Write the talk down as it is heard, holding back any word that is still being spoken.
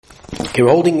Okay, we're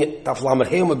holding Daf Lamed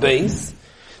Hey on the base,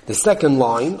 the second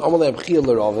line, Amalei Abchia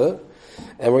L'Rava,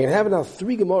 and we're going to have now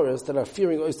three Gemaras that are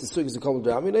fearing Ois Tesugis and Kol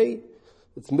D'Amine.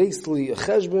 It's basically a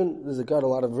Cheshbon. There's got a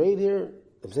lot of raid here.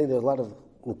 I'm saying there's a lot of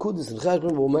Nekudis and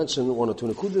Cheshbon. We'll mention one or two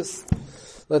Nekudis.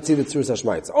 Let's see the Tzur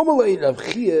Sashmaitz. Amalei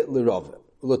Abchia L'Rava.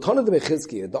 L'Tana de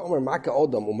Bechizkiya, Da'amar Maka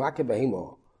Odam, Umaka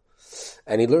Behema.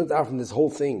 And he learned out from this whole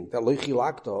thing that Loichi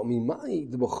Lakta,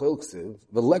 Mimai de Bechol Ksiv,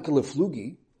 V'leka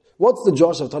Leflugi. What's the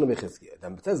Josh of Tana Bechizkiya?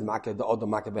 Then it says Maka the Odam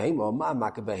Maka Behema, Ma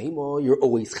Maka Behema, you're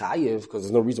always chayiv, because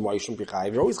there's no reason why you shouldn't be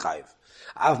chayiv, you're always chayiv.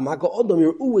 Av Maka Odam,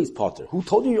 you're always potter. Who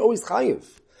told you you're always chayiv?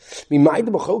 Mimai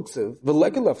de Bechol Ksiv,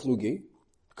 V'leka Leflugi,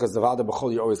 because the Vada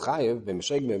Bechol you're always chayiv,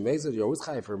 B'mesheg B'mezid, you're always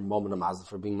chayiv for moment of mazik,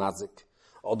 for being mazik.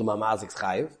 Odam HaMazik's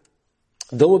chayiv.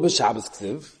 Doma B'Shabbos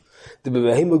Ksiv, the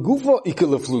Behema Gufa Ika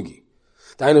Leflugi.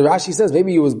 Rashi says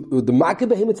maybe it was the Maka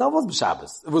Behema itself was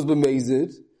B'Shabbos. It was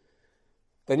B'mezid.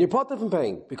 Then you're potter from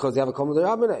paying, because you have a common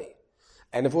Rabbanei.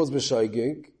 And if it was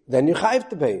b'shoigig, then you're chayiv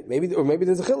to pay. Maybe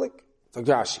there's a chilik. It's like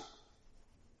Rashi.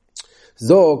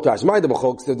 Zog, Rashi, Maida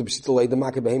b'chok, Ksiv, the b'shitolei, the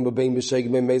maka b'heim, b'bein b'shoigig,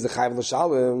 b'bein meze chayiv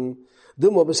l'shalem,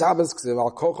 Dilma b'shabbos Ksiv,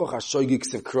 al kochoch ha-shoigig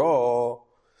Ksiv kro,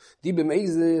 Di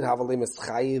b'mezid, havalei mes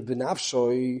chayiv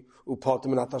b'nafshoi, u'potter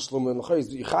menat ha-shlum, and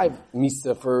you chayiv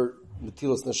misa for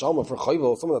Metilas Neshama, for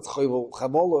chayvel, someone that's chayvel,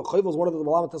 chayvel is one of the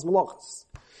malamatas malachas.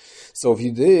 So if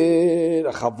you did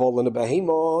a chavol and a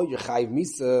behema, you're chayiv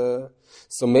misa.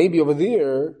 So maybe over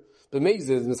there, the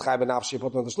mezid is chayiv benafshi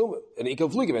pot on the shlume, and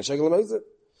ikel fligim and shekel mezid.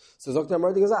 So Dr.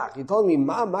 Amar Gazach, you're telling me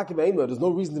ma maka behema, there's no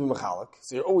reason to be mechalak,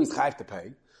 so you're always chayiv to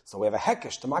pay. So we have a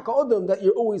hekesh to maka odom that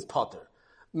you're always potter.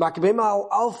 Maka behema,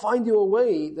 I'll find you a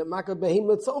way that maka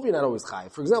behema itself you're not always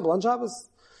chayiv. For example, on Shabbos,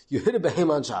 you hit a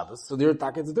behema on Shabbos, so there it's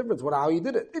a difference. How you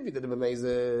did it? If you did it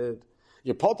b'mezid,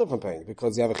 you're potter from paying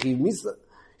because you have a chayiv misa.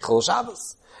 Chol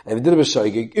Shabbos. And if you did a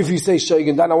b'shoigig, if you say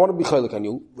shoigig, then I want to be chaylik on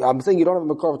you. I'm saying you don't have a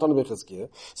makar v'tana b'chizkiya.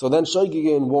 So then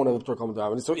shoigig won't have a p'tor common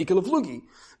d'avani. So ikel flugi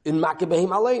in maka behim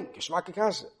alein. Kishmaka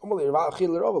kasha. Omalei rava achil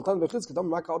l'rov v'tana b'chizkiya. Dam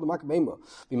maka od maka behima.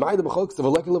 B'mayda b'chol k'sev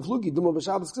v'lekel flugi. Duma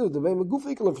b'shabbos k'sev. D'beim guf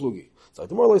ikel flugi. So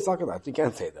the more lo yisaka that you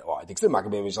can't say that. Oh, I think maka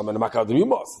behim yishal men maka od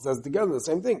yumos. It says together the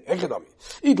same thing. Echadami.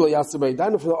 Idlo yasubei.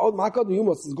 Then for the old maka od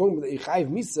yumos is going with the chayiv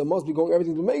misa must be going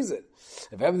everything b'mezid.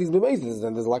 If everything's b'mezid,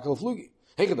 then there's lekel flugi.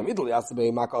 So why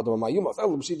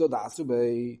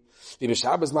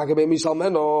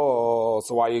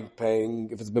are you paying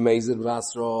if it's b'mezid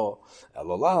v'asro?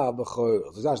 Elola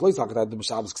b'choy. So that's like that the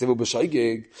b'shabbos k'sevu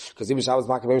b'shoigig because if b'shabbos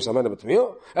maka b'mezid shalmeno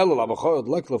b'tmiyah. Elola b'choy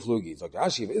lekla flugi. So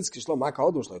Rashi if it's kishlo maka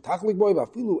odom shlo tachlik boy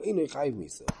v'afilu einay chayiv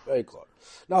misa. Very clear.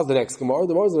 Now the next Gemara.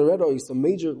 The Gemara in the Redo is a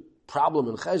major problem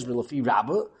in Cheshbon Lefi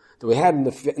Rabbah that we had in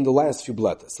the last few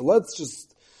blatt. So let's just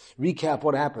recap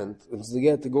what happened, and so we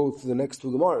get to go through the next two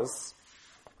Gemaras.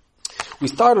 We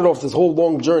started off this whole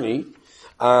long journey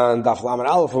on Daf Lamed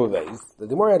Aleph from Beis. The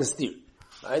Gemara had a steer.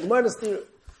 Right? The Gemara had a steer.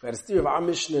 We had a steer of our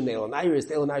Mishnah in Elonairis,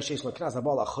 Sheish Knas,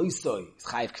 Abala Choisoi, is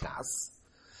Chayiv Knas.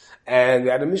 And we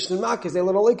had a Mishnah in Makis,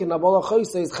 Elonaikin, Abala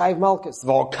Choisoi, is Chayiv Malkus.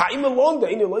 V'akaim along, the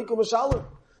Einu Leikum Mashalem.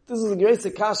 This is the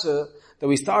greatest kasha that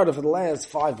we started for the last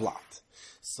 5 blatt.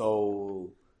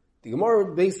 So, the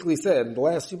Gemara basically said, in the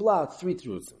last few blatt, 3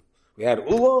 truths. We had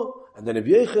Ula, and then Rabbi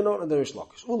Yechanan, and then Rish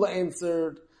Lakish. Ula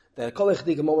answered that Kol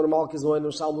Echdik Moment of Malkis Noin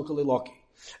and Shalmu Kali Laki.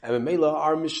 And in Mela,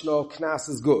 our Mishnah Knas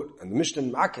is good. And the Mishnah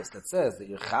in Makis that says that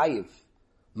your Chayiv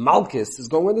Malkis is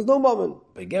going when there's no moment.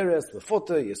 Begeres,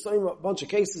 Mefuta, Yesoim, a bunch of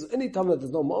cases. Anytime that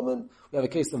there's no moment, we have a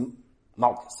case of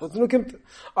Malkis. So it's Nukimta.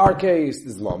 Our case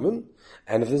is moment.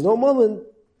 And if there's no moment,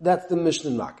 that's the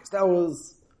Mishnah in Makis. That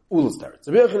was Ula's teretz.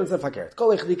 So Rabbi Yechanan said Fakert. Kol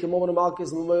Echdik Moment of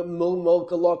Malkis,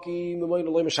 Mulka Laki, Memoin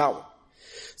Olay Meshalem.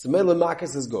 So Mela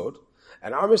Makis is good,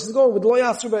 and our mission is going with Lo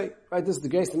Yasrubei. Right, this is the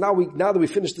grace. And now that we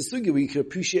finished the sugi, we can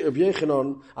appreciate Rabbi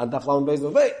Yechanan on Daf Lamed Beis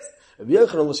Beis. Rabbi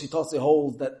Yechanan L'Shitase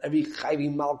holds that every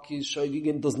Chayvi Malkis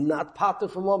Shoygigin does not pater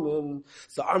from woman.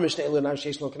 So our mission Elon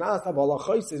Sheish Lo Knas Bala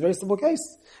Choisei is a very simple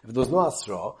case. If there was no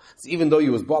Asra, so even though he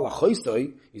was Bala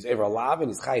Choisei, he's ever alive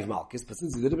and he's Chayv Malkis, but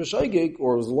since he did it b'Shoygig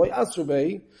or it was Lo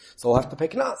Yasrubei, so he'll have to pay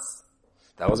Knas.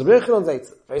 That was Rabbi Yechanan's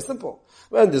answer. Very simple.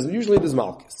 Well, usually there's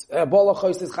Malkus. Bola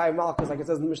Chois is Chayiv Malkus, like it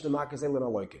says in the Mishnah, Malkus Eilen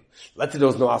Aloikin. Let's say there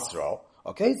was no Asra.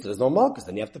 Okay, so there's no Malkus,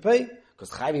 then you have to pay.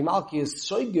 Because Chayiv Malkus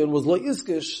Shoygin was Lo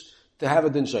Iskish to have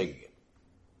it in Shoygin.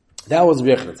 That was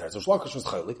Rabbi Yechanan's answer. So Shlakish was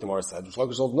Chaylik, the Gemara said.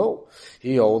 Shlakish told no.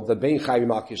 He holds that Bein Chayiv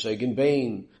Malkus Shoygin,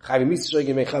 Bein Chayiv Misa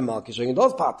Shoygin, Bein Chayiv Malkus Shoygin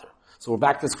does pater. So we're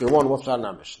back to square one. What's in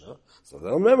our Mishnah? So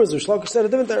the members of Shlokish said a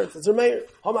different teretz. It's a mayor.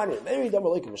 Hamani, Mary, Damar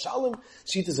Loike Mishalim.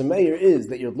 Shita's a mayor is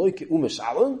that you're Loike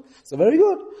Umishalim. So very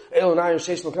good. Elu Nair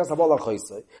Sheish Loknas Abala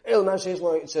Choisei. Elu Nair Sheish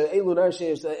Elu Nair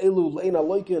Sheish Elu Leina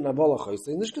Loike and Abala Choisei.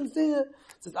 And this can see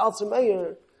It's Alzer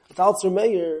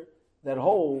Meir that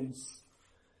holds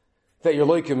that you're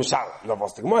loikim mishalim. Now,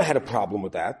 the Gemara had a problem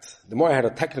with that. The Gemara had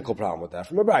a technical problem with that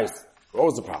from a brisa. What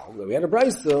was the problem? That we had a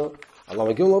brisa.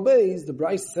 Allah Gimel obeys. The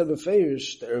brisa said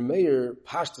beferish that Meir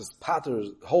Pashtus Pater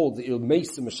holds that you're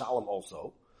meisim mishalim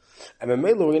also. And when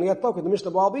Meilu, we're going to get stuck with the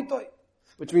Mishnah Baal Bitoy.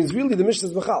 Which means really the Mishnah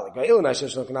is Bechalik.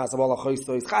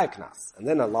 And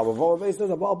then Allah Bavova says,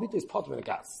 Baal Bitoy is Potter in a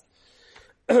Katz.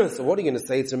 So what are you going to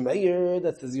say? It's a Meir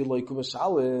that says you're loikum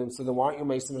mishalim, so then why aren't you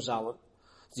meisim mishalim?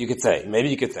 So you could say, maybe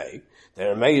you could say,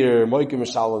 there are Meir, loikum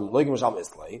mishalim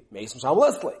islay, meisim mishalim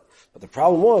leslay. But the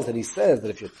problem was that he says that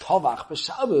if you're tovach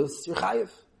b'Shabbos, you're chayiv.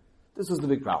 This was the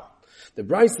big problem. The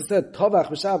Brisa said tovach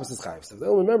b'Shabbos is chayiv. So if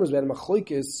anyone remembers, we had a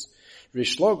machlokes,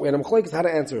 how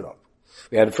to answer it up.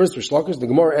 We had first Rish Lakish, the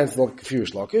Gemara answered Kafir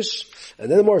Rish Lakish,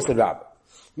 and then the Gemara said Rabbi.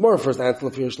 The Gemara first answered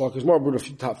Kafir Rish Lakish, Gemara brought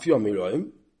a few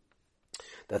Amiroim.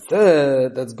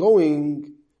 That's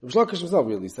going, Rish Lakish himself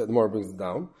really said, the Gemara brings it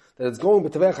down, that it's going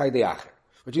b'tavech haydei acher.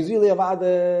 Which is really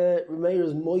Avada,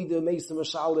 Meir's Moide, Mesa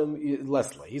Mashalim,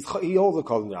 Leslie. He holds a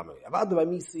Kol Ramene. Avada by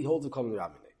Misa, he holds a Kol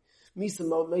Ramene. Mesa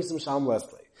Mashalim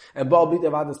Leslie. And Baal Bit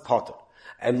Avada's Potter.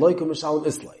 And Loikum Mashalim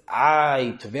Islay.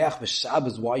 Tavech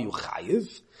B'Shabbos, why you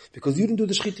chayiv? Because you didn't do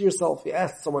the shchita yourself. You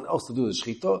asked someone else to do the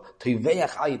shchita. Tavech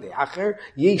haydei acher.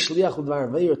 Yesh shliach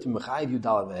udvar veir to mechayiv you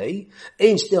dal vei.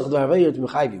 Ein shliach udvar veir to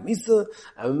mechayiv you misa.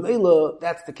 And Mela,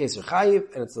 that's the case for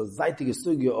chayiv. And it's a zaitige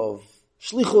sugya of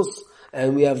shlichus.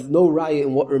 And we have no raya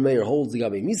in what Rameir holds the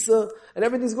Gabi Misa, and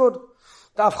everything's good.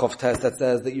 Davchov test that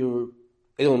says that you're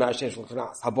are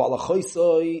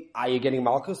you getting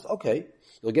Malchus? Okay.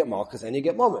 You'll get Malchus and you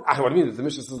get Moment. What do you mean? The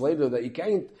Mishnah says later that you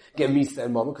can't get Misa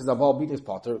and Moment because Abal beat his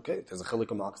Potter. Okay, there's a Chilik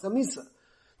of Malchus and Misa.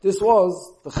 This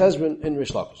was the Cheshbon in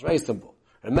Rish Lakish. Very simple.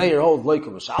 Rameir holds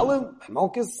Loikum Mashalim by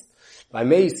Malchus. By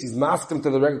Mace, he's masked him to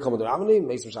the regular Commodore Amini.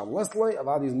 Mace Mashalim Leslie.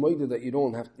 Avadi is moided that you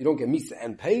don't get Misa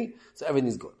and pay, so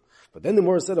everything's good. But then the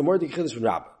Gemara said a more Chiddush from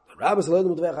Rabbi. The Rabbi said let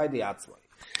him to vechai diatzmai.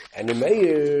 And the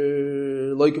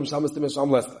Meir loikum shamas to misham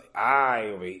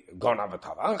lesmai. We gone have a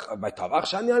tavach by tavach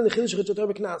shani al Chiddush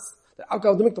chichoter b'knas. The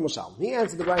alcohol the miktam mashal. He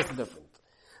answered the Brisa different.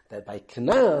 That by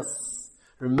knas,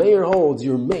 the Meir holds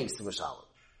your mace of mashal.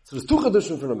 So there's two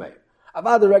Chiddushim for the Meir.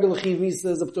 About the regular chiv misa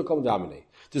is up to come dominate.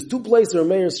 There's two places where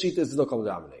Meir's shita is not come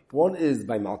dominate. One is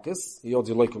by Malchus, he holds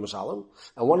your loikum mashalim,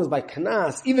 and one is by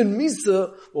knas. Even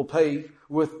misa will pay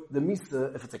with the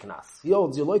misa if it's a knas. He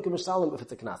holds your loikum mashalim if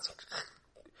it's a knas.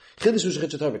 Chiddush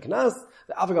u'shechitchatar b'knas,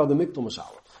 the avagav the miktul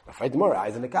mashalim. Now, fight tomorrow,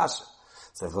 eyes in the kasha.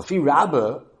 So if Lafi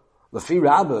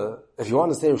Rabba, if you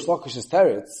want to say Rish Lakish's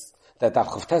teretz, that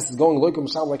Avchavtes is going loikum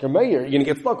mashalim like a Meir, you're going to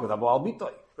get stuck with Abu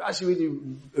al-Bitoy. Rashi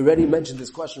already mentioned this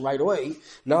question right away.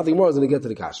 Now the Gemara is going to get to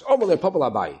the kasha. Oh, well, Papa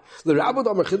Labai. The Rabbi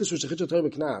Amar Chiddush u'shechitchatar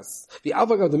b'knas, the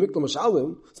avagav the miktul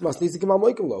mashalim, so must need to come out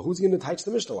moikum lo. Who's going to touch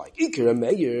the Mishnah like?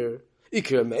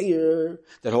 Ikir Meir,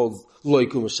 that holds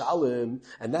loikum mashalim,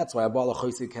 and that's why Abal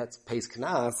Chosi pays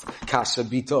knas, kasha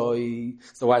bitoy.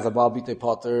 So why is Abal bitoy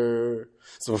potter?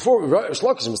 So before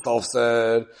Shlokish himself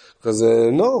said, because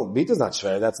no, bitoy is not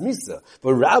shver, that's misa.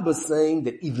 But Rabba's saying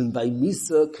that even by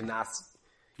misa knas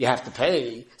you have to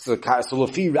pay. So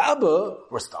Lafi Rabba,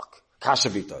 we're stuck. Kasha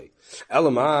bitoy.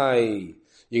 Elamai,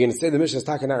 you're going to say the Mishnah is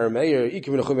talking about Meir, Ikim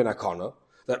v'nechum v'nakana,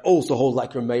 that also holds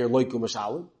like Meir loikum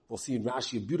mashalim. We'll see in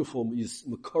Rashi a beautiful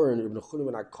Makar and Ibn Chunim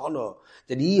and Akana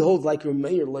that he holds like a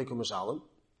Meir, like a Mashalim.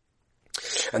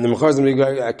 And the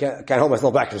Makar, I can't hold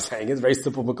myself back from saying it. It's very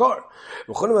simple Makar.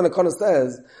 Ibn Chunim and Akana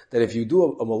says that if you do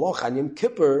a Malach on Yom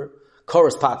Kippur,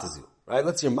 Koros patas you. Right?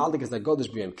 Let's say your Malik is like Godesh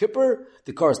B'Yom Kippur,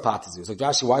 the Koros patas you. So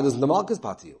Rashi, why doesn't the Malchus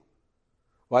pat you?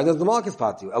 Why doesn't the Malchus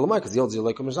pat you? Elamai, because he holds you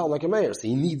like a Mashalim, like a Meir. So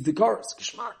he needs the Koros.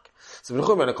 Kishmak. So Ibn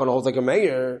Chunim and Akana holds like a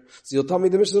Meir, so you'll tell me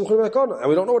the Mishnah of Ibn Chunim and Akana, and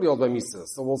we don't know what he holds by Misa.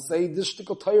 So we'll say this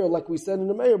shtickle Torah like we said in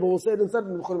the Meir, but we'll say it instead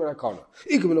in Ibn Chunim and Akana.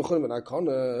 Ikum Ibn Chunim and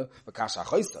Akana, Vakasha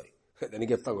Choisai. Then he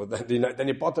gets stuck with that. Then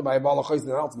you bought it by a Bala Choisai,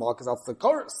 and else Malchus, that's the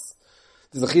chorus.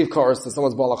 There's a chiv chorus, so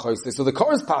someone's Bala Choisai. So the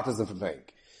chorus part isn't for paying.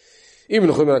 Ibn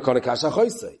Chunim and Akana, Kasha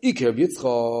Choisai. Iker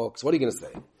Yitzchok. So what are you going to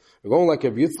say? We're going like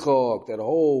a Yitzchok that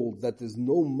holds that there's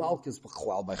no Malchus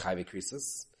B'chwal by Chayve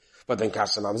Krisis, but then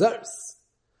Kasha Mamzers.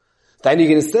 Then you're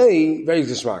going to say, very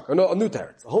geschmack, a new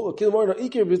teretz. A whole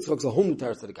new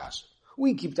teretz to the kasha.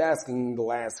 We keep asking the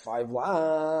last 5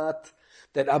 lat,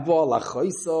 that Abba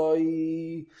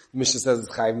Lachoisoi, the Mishnah says it's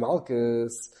Chayiv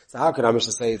Malchus. So how can our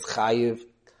Mishnah say it's Chayiv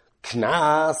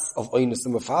Knas of Oinus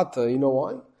and Mefata? You know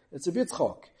why? It's a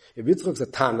Yitzchok. If Yitzchok's a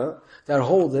Tana, that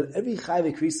holds that every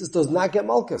Chayiv Krisis does not get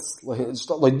Malchus. Like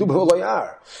Dubah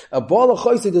Loyar. Abba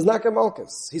Lachoisoi does not get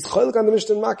Malchus. He's Choylik on the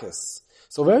Mishnah in Malchus.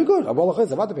 So very good. Abba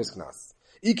Lachayz, about the Pesach Knas.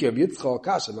 Ikir b'yitzchak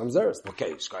kasha mamzeres.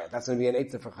 Okay, that's going to be an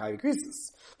eitzah for chayiv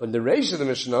krisis. But in the reish of the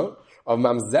Mishnah of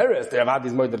mamzeres, they have had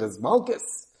these moed that is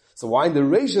malchus. So why in the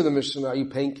reish of the Mishnah are you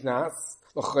paying knas?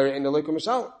 L'chayr in the loikum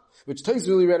mishal. Which takes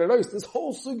really red and this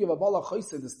whole sugi of Abala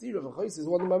Chayse, the steer of a Chayse is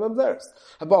one of my mamzeres.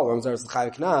 Abala mamzeres is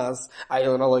chayiv knas,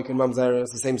 ayel and aloik and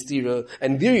mamzeres, the same steer,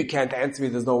 and there you can't answer me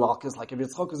there's no malchus, like if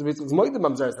it's chokes, it's moed the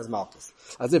mamzeres has malchus.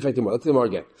 As if I do more, let's do more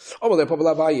again. Oh, they're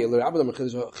popular by you, they're abadam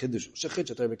chidushu, shechit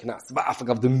shatar knas. But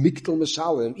after of the miktel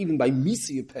mishalim, even by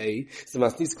misi you pay, it's the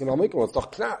masnis can make it's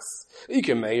doch knas. You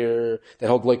can mayor that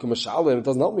hold loikum mishalim, it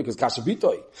doesn't help me because kasha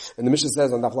bitoy. And the Mishnah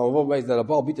says on the Aflam ways that a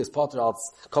ball beat is potter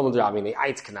als common drabini,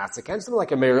 eitz knas. It can't something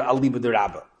like a mayor aliba the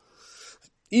rabba.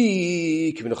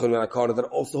 That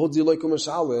also holds you like a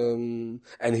mashalim,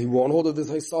 and he won't hold of this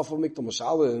himself of mikdal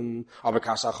mashalim.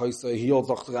 Avakasha choyse, he holds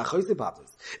doch the choyse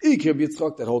patters.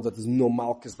 That holds that there's no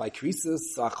malchus by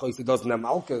krisis. Choyse doesn't have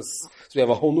malchus, so we have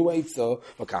a whole new way. So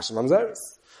vakasha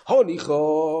mamzeres.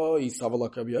 Honicho yisav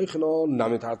like Rabbi Yochanan,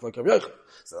 namitat like Rabbi Yochanan.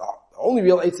 So the only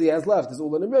real eitzah he has left is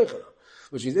Ula and Rabbi Yochanan,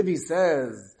 which is if he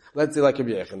says, let's say like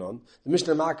Rabbi Yochanan, the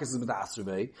Mishnah Marcus is with the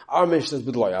Azreil, our Mishnah is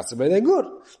with Loy Azreil, then good.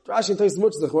 Rashi and Tosis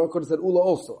much the Gemara could have said Ula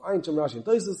also. I ain't Shem Rashi and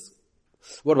Tosis.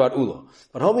 What about Ula?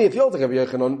 But homie, if you hold like Rabbi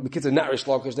Yochanan, because it's not Rish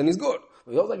Lakish, then he's good.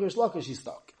 If you hold like Rish Lakish, he's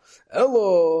stuck.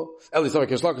 Elo, sorry,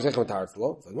 Rish Lakish, Echem Taratz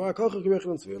Lo. So,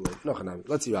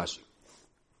 let's see Rashi.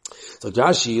 So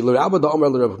Rashi, L'Rabba da Omer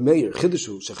L'Rabba Meir,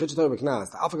 Chidushu, Shechit Shatar B'Knas,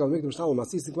 Ta'afak Al-Mikdam Shnalim,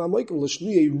 Masisik Ma'amoikim,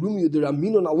 L'Shnuyei Rumiyah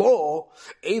D'Raminon Alo,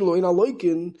 Elo In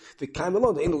Aloikin, V'Kaim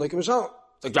Alon, Ein Aloikim Mishal.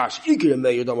 So Rashi, Ikir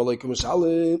Meir Dam Aloikim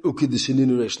Mishalim,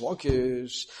 Ukidishininu Reish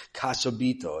Lakish, Kasha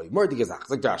Bitoy, Mordi Gezach,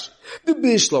 so Rashi, the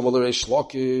Bishlam Al Reish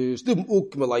Lakish, the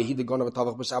Ukmelai Hide Gona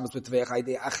V'Tavach B'Shabbos B'Tveach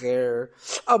Haidei Acher,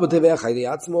 Aber Tveach Haidei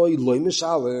Atzmoi, Loi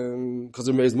Mishalim, because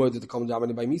the Meir is Mordi to come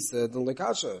down by Misa, don't like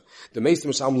Kasha. The Meir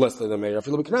Mishalim less than the Meir, I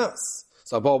feel like Knas.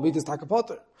 So Abal Bit is Taka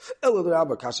Potter. Elo the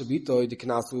Rabba, Kasha Bitoy, the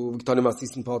Knasu, Victoria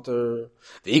Masisen Potter,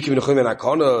 the Ikim Nechim and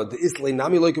Akona, the Islay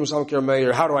Nami Loikim Mishal Kir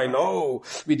Meir, how do I know?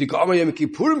 With the Gama Yom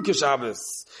Kippurim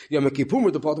Kishabes. Yom Kippurim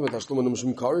with the Potter with Hashlum and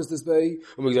Mishum Karis this bay,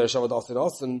 and we get a Shabbat Austin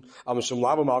Austin, and Mishum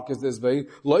Lava Malkas this bay,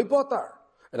 Loi Potter.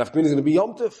 And Afmin is going to be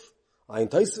Yom Tif. Ayin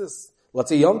Taisis. Let's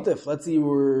say Yom Tif. Let's say you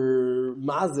were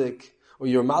Mazik, or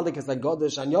your Malik is like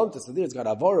Godish and Yom Tif. So there it's got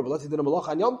Avora, but let's say the Malach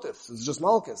and Yom Tif. So it's just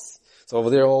Malkas. So over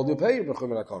there, all you pay,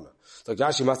 B'chum and Akona. So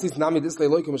Rashi, Masis Nami Dislei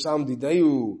Loikum Misham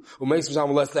Dideyu, Umeis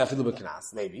Misham Less Lefilu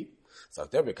B'Knas, maybe. So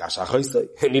there, B'Kasha Choysei,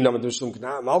 Ni Nami Dushum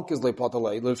Knas, Malkis Le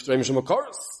Potalei, Liv Trei Mishum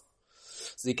Akoros.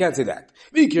 So you can't say that.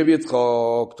 V'ikir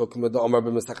V'yitzchok, Tokum Eda Omer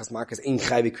B'Mesachas Malkis, Ein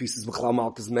Chayvi Krisis B'Chlal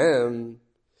Malkis Mem.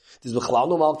 There's B'Chlal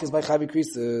no Malkis by Chayvi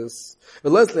Krisis.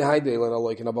 V'Lesle Haidei Len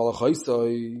Aloikin Abala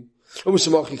Choysei. So honi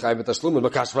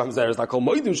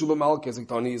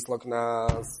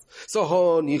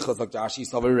chos like Rashi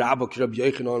so Rabba Rabbi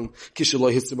Yochanan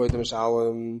kishloi hisboy the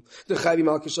mishalim the chavi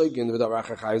malchus again with our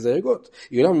chavi very good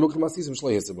you know look masis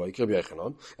mishloi hisboy Rabbi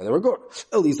Yochanan and they were good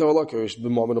at least our lakish the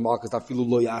moment the malchus that feel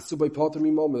lo yasu by potter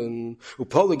me moment u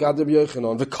poli gad Rabbi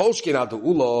Yochanan the kolshkin ad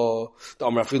ula the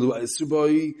amra feel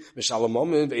hisboy mishalim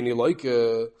moment any like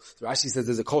Rashi says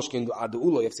there's a kolshkin ad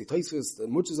ula you have to say the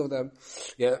muchos of them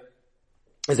yeah.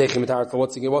 So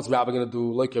what's Rabbi going to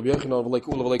do? Like Rabbi Yochanan, like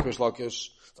Ula, like Rish Lakish.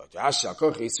 So Yasha,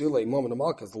 Koch, Yisrael, Mom and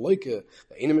Malkas, the Like, the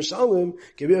Ina Mishalim,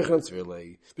 Rabbi Yochanan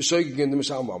Tzvirlei, B'Shoig again the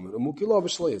Mishal Mom, and Mukila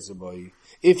B'Shlei Zerbai.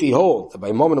 If he holds that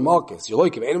by Mom and Malkas, you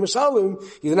like Ina Mishalim,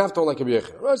 he doesn't have to like Rabbi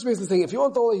Yochanan. Rashi basically saying, if you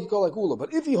want to like, you call like Ula,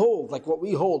 but if he holds like what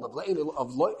we hold of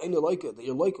Ina Like, that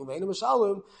you're like Ina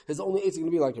Mishalim, his only eight is going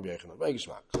to be like Rabbi Yochanan. Very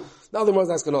Gishmak. Now they must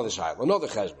ask another Shaila, another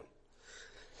Cheshbon.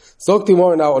 So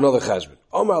tomorrow now another cheshbon.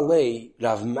 Omar lei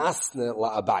Rav Masne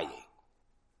la Abaye.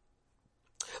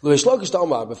 Lo yishlokish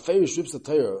ta'omar beferish rips the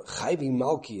Torah chayvi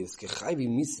malkius ke chayvi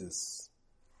mises.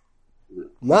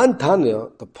 Man Tanya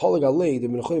the polig alei the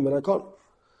minchoyim ben Akon.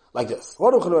 Like this.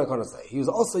 What do Minchoyim ben Akon say? He was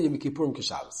also Yom Kippurim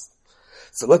keshavos.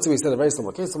 So let's say we said a very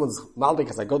similar case. Someone's maldik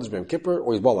as I go to Yom Kippur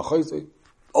or he's bala choyze.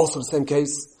 Also the same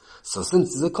case. So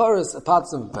since it's a chorus, a part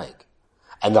of bank.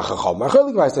 And the Chacham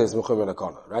Marchelik Vai says Minchoyim ben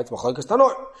Akon, right? Machlokes is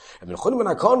Tanor. And Minchoyim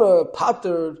ben Akon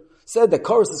patterned said that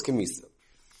chorus is Kemisa.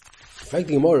 In fact,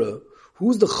 the Gemara,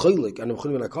 who's the Chaylik and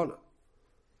Minchoyim ben Akon?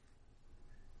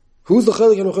 Who's the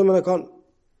Chaylik and Minchoyim ben Akon?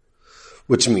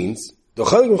 Which means the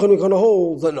Chaylik and Minchoyim ben Akon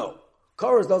holds that no,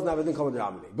 chorus doesn't have anything common to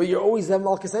Ramani, but you always have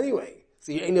Malchus anyway.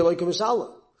 So you ain't like a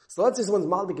Mishalim. So let's say someone's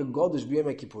Maldik a Godish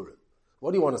B'Yom Kippurim.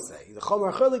 What do you want to say? The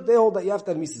Chomar Chelik, they hold that you have to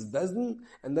have Mises Bezdin,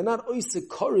 and they're not Oise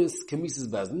Chorus Ke Mises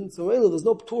Bezdin, so there's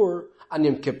no Ptur on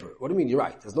Yom Kippur. What do you mean? You're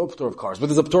right. There's no Ptur of Chorus, but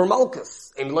there's a Ptur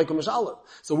Malchus, and like a Mishalim.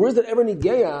 So where's that ever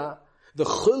Nigeya, the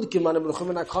Chilkim and the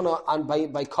Chumim Akana on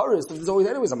by Chorus, if there's always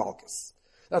anyways a Malchus?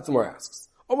 That's the more asks.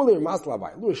 Omalir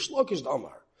maslabai. Lu shlokish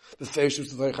damar. The Feshuv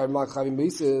to the Chayim Malk Chayim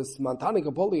basis, Mantani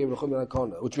Kapoli Rechum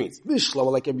Menakona, which means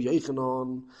Bishlam like Rabbi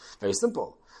Yochanan. Very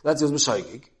simple. Let's say it was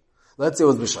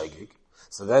b'shaygig.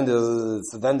 So then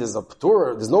there's a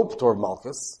p'tur. There's no p'tur of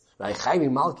Malkus. Right?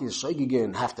 Chayim Malki is shaygig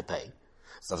and have to pay.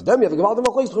 So for them you have to give out the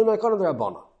Malchus Rechum Menakona the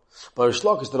Rabbana. But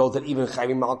Shlokish that holds that even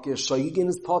Chayim Malki is shaygig in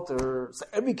his potter. So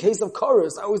every case of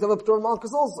chorus, I always have a p'tur of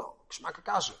Malkus also. Kshmak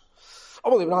Akasha.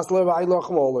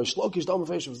 Shlokish dom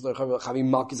Feshuv to the Chayim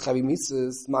Malki is Chayim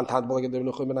Mises. Mantan Bolagad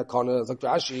Rechum Menakona. Zok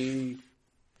Rashi.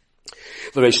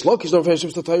 The Shlokish dom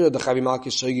Feshuv to the Chayim Malki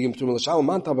is shaygig in P'tur Melashal.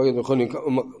 Mantan Bolagad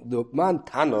Rechum the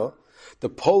Mantana. The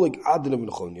polig adin of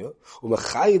Nechonia,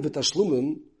 Chayiv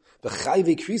b'tashlumin, b'chayiv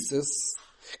krisis,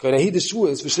 kana he the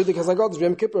shuas v'shiddik hazagodos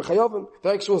b'yom kippur chayovim.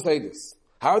 Very shuas say this.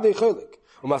 How are they cholik?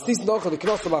 Masnis nocha the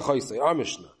knos b'chaysay. Our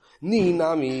Mishnah. Ni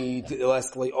nami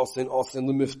l'eslei osin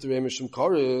lemifterei mishum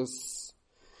koris.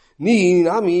 Ni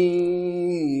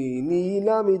nami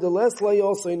the l'eslei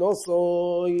osin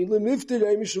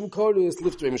lemifterei mishum koris.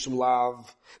 Lifterei mishum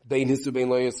lav. Bein hisu bein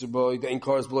lo yisu boy. The ein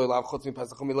koris below lav chutz mi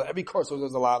pesach umila. Every koris so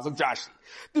there's a lav. Like Jashi.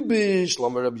 The bish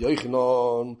lamer Rabbi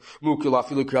Yochanan mukil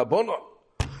afilu krabonon.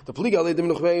 The pliga leidim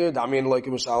noch meir. Damien loikim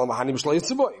mishalom ahani b'shlo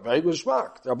yisu boy. Very good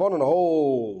shmak. The rabbonon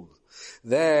hold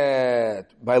that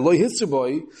by lo yisu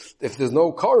boy, if there's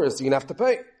no koris, you're gonna have to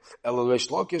pay. Now there's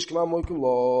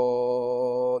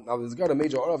got a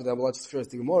major order of them, but let's just first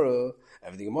the Gemara.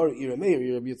 Everything Gemara, Ira Meir,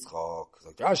 Ira Yitzchak.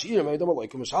 Like Rashi, Ira Meir, don't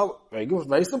like a Mishalem. Very good,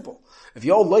 very simple. If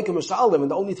you all like a Mishalem,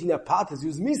 and the only thing that pat is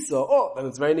use Misa, then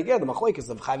it's very negay. The Machlokes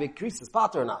of Chayvik Krisis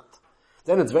pat or not.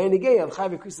 Then it's very negay of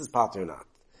Chayvik Krisis pat or not.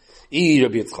 Ira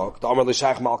Yitzchak, the Amar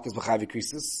L'Shayach Malkus b'Chayvik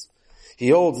Krisis. He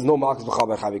holds no Malkus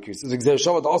b'Chayvik Krisis. Exer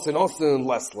Shavat Osin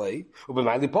Leslie,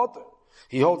 u'b'Mayli Potter.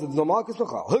 He holds it's no Malkus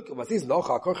b'chal. Hook, but he's no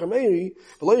Chal Korcher Meiri,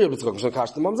 but lo Yitzchak, Mishal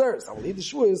Kash the Mamzeres. I will eat the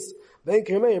Shuas, Ben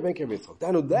Kermeir, Ben Kerbitzchak.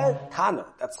 Then that Tana,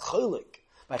 that's Cholik,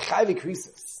 by Chayvik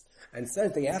Krisis, and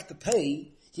says that you have to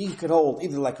pay, he could hold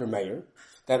either like Remeir,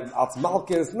 that it's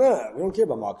Malkus, nah, we don't care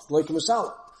about Malkus, like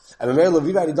Mishal. And Remeir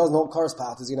Levivite, he doesn't hold Kars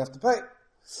Pat, he's going to have to pay.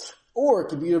 Or it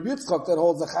could be Rabbi Yitzchak that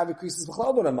holds the Chayvik Krisis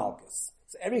b'chal don't have Malkus.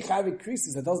 So every Chayvik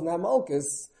Krisis that doesn't have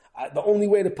Malkus, the only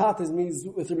way to pat is means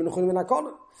with Rabbi Nechunim and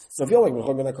Akona. So if you're like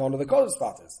Nechunim and Akona, the Kodesh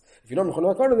patters. If you don't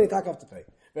Nechunim and Akona, they have to pay.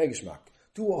 Very geschmack.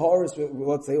 2 hours,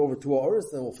 let's say over 2 hours,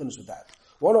 then we'll finish with that.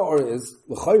 1 hour is,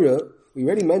 L'chayra, we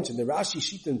already mentioned, the Rashi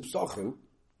Shita in Psachim,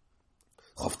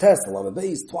 Chavtes, Alama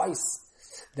Beis, twice,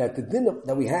 that the dinner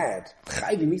that we had,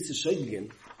 Chayvi Misa Shoygin,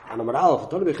 and Amar Aleph,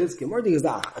 Tony Bechizki, Mardi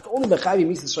Gazach, it's only Bechayvi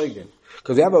Misa Shoygin.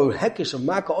 Because we have a hekesh of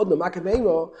Maka Odna, Maka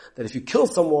Beimo, that if you kill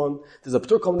someone, there's a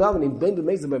P'tur coming down and he Ben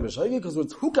B'mezah B'meshoygin, because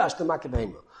it's Hukash to Maka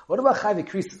Beimo. What about Chayvi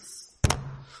Krisis?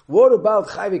 What about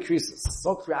Chayvi Krisis?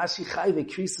 Sok Rashi Chayvi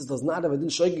Krisis does not have a din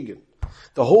Shoygin.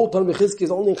 The whole Tony Bechizki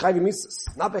is only in Chayvi Mises,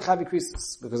 not by Chayvi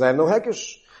Krisis, because I have no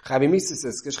hekesh. Chayvi Mises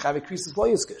is Kish, Chayvi Krisis lo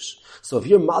Yiskish. So if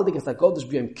you're Maldik as HaKodesh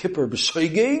B'yom Kippur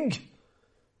B'shoygin,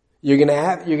 you're gonna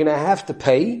have to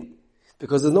pay,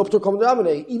 because there's no P'tur Kom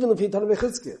D'Aminei, even if you're Tana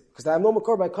Bechizkiya. Because I have no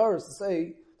Makor by Karas to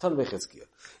say Tana Bechizkiya.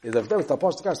 Is if there's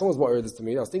Taposh Takash, someone's more this to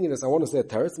me. I was thinking this, I want to say a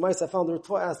teretz. Mice I found there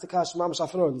were asked Takash, Mamash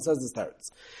Afanor, and says this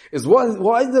teretz. Is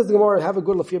why does the Gemara have a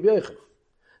good Lafiyah B'Yochanan?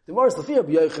 The Gemara's Lafiyah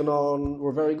B'Yochanan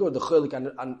were very good, the Chilik and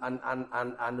the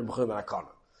B'Chum and Akana.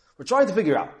 We're trying to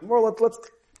figure out. More, let's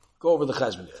go over the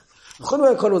Cheshbon here. B'Chum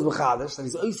and Akana was B'Chadash, that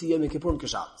he's Oisi Yom Kippur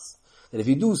M'Kashavas. That if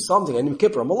you do something, and Yom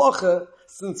Kippur Malacha,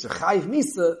 since you're Chayiv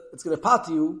Misa, it's going to pat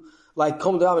you like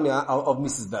Kom D'Amini of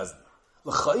Mrs. Bezdin.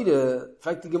 L'chayre, in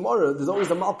fact, the Gemara, there's always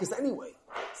a Malkus anyway.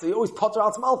 So you always potter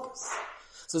out Malkus.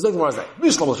 So it's like the Gemara say,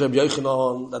 Mishlam L'Shem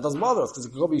Yochanan, that doesn't bother us, because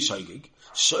it could be Shaygig.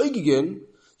 Shaygigin,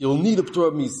 you'll need a P'tur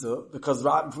of Misa, because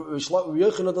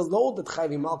Yochanan doesn't hold that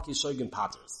Chayiv Malki is Shaygin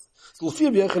patters. So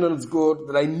L'fiyah Yochanan it's good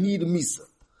that I need a Misa.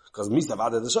 Because Misa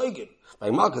vada the Shaygin. By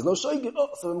Malkus, no Shaygin. Oh,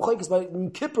 so M'chayk is by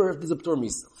Kippur if there's a P'tur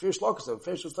Misa. Fair Shlokis,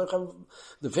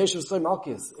 the Fair Shlokis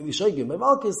Malkus, if you Shaygin, by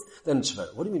Malkus, then it's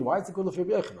Shver. What do you mean? Why is it good L'fiyah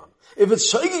Yochanan? If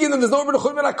it's Shaygin, then there's no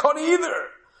B'Nechon Ben Akon either.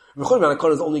 B'Nechon Ben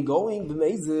Akon is only going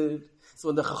B'mezid. So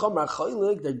when the Chacham are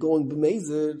Chaylik, they're going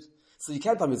B'mezid. So you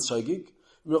can't tell me it's Shaygig.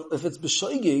 If it's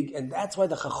B'Shaygig, and that's why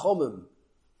the Chachamim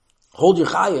hold your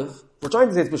Chayiv, we're trying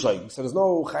to say it's B'Shaygig, so there's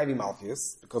no Chayiv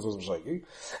Malchus, because it was B'Shaygig.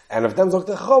 And if them Zok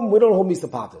Techacham, we don't hold Misa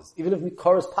Patas. Even if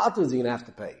Mikaris Patas, you're going to have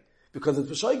to pay. Because it's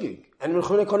B'Shaygig. And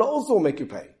Mechon Ekon also will make you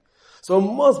pay. So it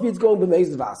must be it's going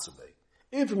B'mezid V'Asrbei.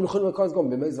 If Mechon Ekon is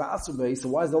going B'mezid V'Asrbei, so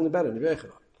why is it only better in the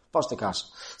Yechanan? Pashta Kasha.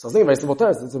 So I was thinking very simple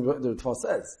terms, that's what the Tfal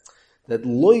says. That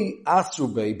Loi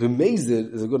Asrbei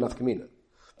B'mezid is a good enough kamina.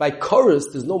 By chorus,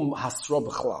 there's no Hasra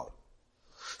B'chlal.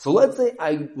 So let's say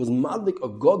I was madlik a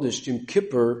Godish Jim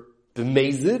Kippur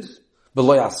B'mezid,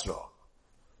 B'lo yasra.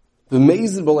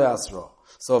 B'meizid b'lo yasra.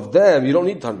 So of them, you don't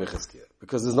need Tan B'chizkiya,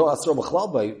 because there's no asra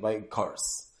b'chlal by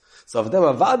cars. So of them,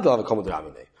 avad will have a common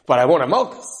Ramine. But I want a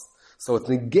malchus. So it's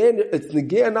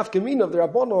negay nafkamina of the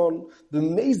Rabbanon,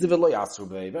 b'meizid v'lo yasra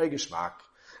b'ei, very geschmack.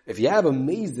 If you have a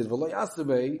meizid v'lo yasra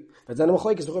b'ei, but then a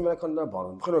machlekes v'chim v'ekon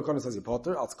Rabbanon. V'chim v'ekon says you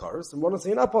potter, als cars, and one says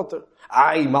you're not potter.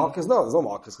 Malchus, no, there's no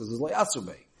malchus, because there's lo yasra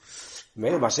b'ei.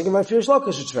 Maybe Mashiach my fear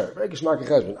shlokish is fair. Very geschmack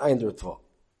cheshbon. I under it.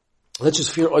 Let's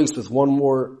just fear ois with one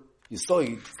more. You saw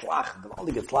it, tlach,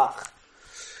 gewaldige tlach.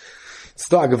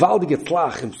 It's a gewaldige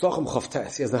tlach in Psochem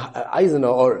Chavtes. He has an eisen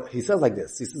or. He says like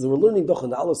this. He says we're learning doch in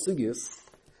the Allah Sugyas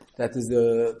that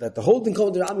the whole thing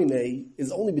called the Ramine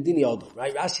is only bedini adam.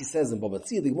 Right? Rashi says in Baba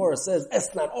Tzia, the Gemara says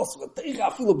esnan osva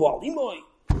teicha afilu boal imoy.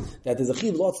 That there's a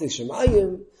chiv lotzei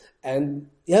shemayim, and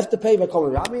you have to pay by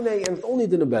calling Ramine, and it's only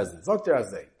din a bezin. Dr.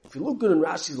 Azreil. If you look good in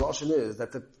Rashi's lashon is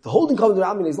that the holding comes to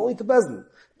Ramine is only to bezin.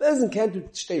 Bezin can't do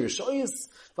shtei rishoyis,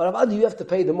 but avadi you have to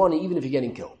pay the money even if you're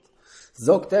getting killed.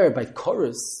 Zok there by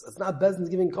chorus, it's not bezin's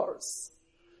giving chorus.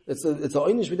 It's a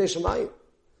oynish b'dei shemayim.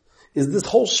 Is this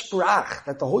whole sprach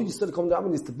that the whole you said come to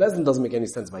Ramine is to bezin doesn't make any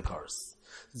sense by chorus.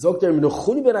 Zok there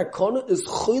minuchuni ben akona is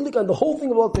choylik on the whole thing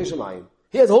of lot shemayim.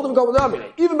 He has hold of come to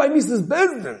Ramine even by Mrs.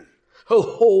 Bezin. He'll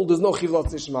hold there's no chiv lot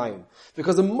shemayim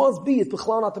because it must be it's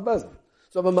b'chlal not the bezin.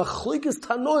 So a machlikes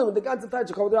tanoim and the ganze Zeit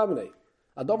to come to Ramine.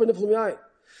 Adover niflim yayin.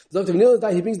 So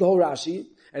he brings the whole Rashi,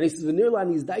 and he says,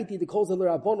 "V'nirlan is daiti the calls of the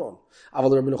Rabbanon.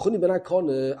 Aval Rabbi Nachuni ben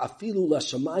Akon afilu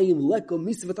lashamayim leko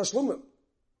misi v'tashlumim."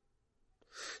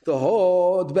 The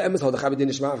whole be'emes hod chabedin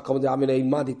nishma come to Ramine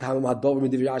madi tamim hadover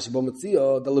midiv Rashi bo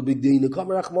metzio the lebidin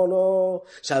kamer rachmono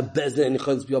shabezen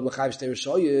nichos biyom lechayv shtei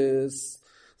rishoyes.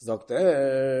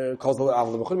 Sagt calls the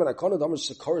Aval Nachuni ben Akon damar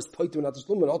shekaris poitu and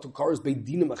atashlumin also karis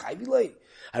beidinim achayvilei.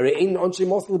 Hare ein anshe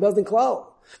mosel bezdin klal.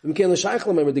 We can l'shayich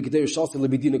l'member the gedei rishos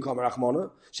l'bidina kamer rachmona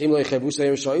sheim lo yichavu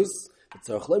shtei rishoyis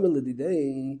v'tzarech l'member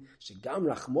l'didei shegam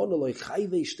rachmona lo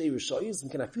yichayve shtei rishoyis we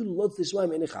can afilu lot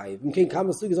zishmayim ein yichayiv we can come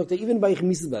a sugi sagt even by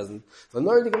chmises bezen the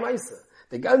nordige meise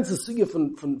the ganze sugi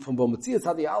von Bometzias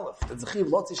hat die Aleph the chiv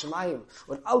lot zishmayim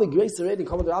und alle greiser reden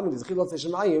kommen der Amen the chiv lot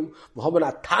zishmayim we haben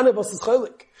a tane was is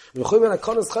cholik we haben a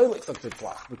konas cholik sagt der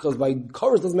Plach because by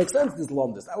chorus doesn't make sense this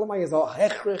lomdes elamai is a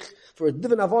hechrich for a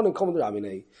divin avon and kommen der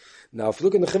Amen. Now, if you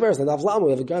look in the Chiveres and Avlam,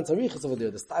 we have a grand tarichas over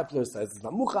there. The Stipler says it's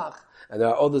not muchach, and there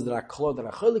are others that are klor that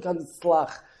are cholik on the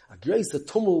tzlach, a grace, a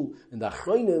tumul, in the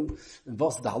achroinim, and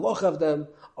vos the halacha of them,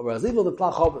 or azivil the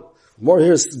plach hoben. More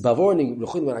here is bavorning,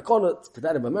 l'chudim and akonot,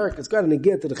 kedad of America, it's got to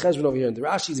negate to the cheshbon over here in the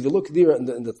Rashis. If you look there in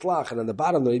the tzlach, and on the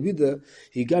bottom of the Rebida,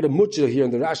 he got a mutter here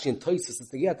in the Rashi and Toisus,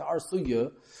 it's negate to our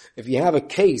sugya. If you have a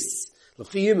case,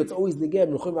 l'fiyim, it's always negate,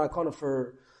 l'chudim and akonot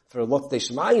for lot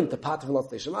shemayim, to pat for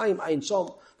lot shemayim, ayin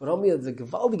shom. But on me, there's a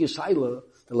gewaltige shaila,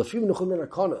 the lafim nuchum in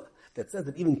akona, that says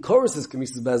that even chorus is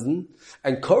kemises bezdin,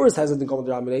 and chorus has it in common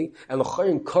Ramine, and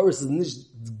l'chayin chorus is nicht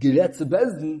gerät zu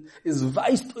bezdin, is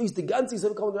weist euch the ganze is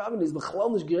in common Ramine, is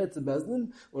bechlal nicht gerät zu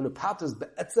bezdin, und a pat is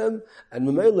be'etzem, and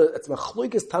memele, it's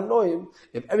machloikes tanoim,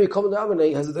 if every common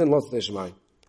Ramine has it in lot shemayim.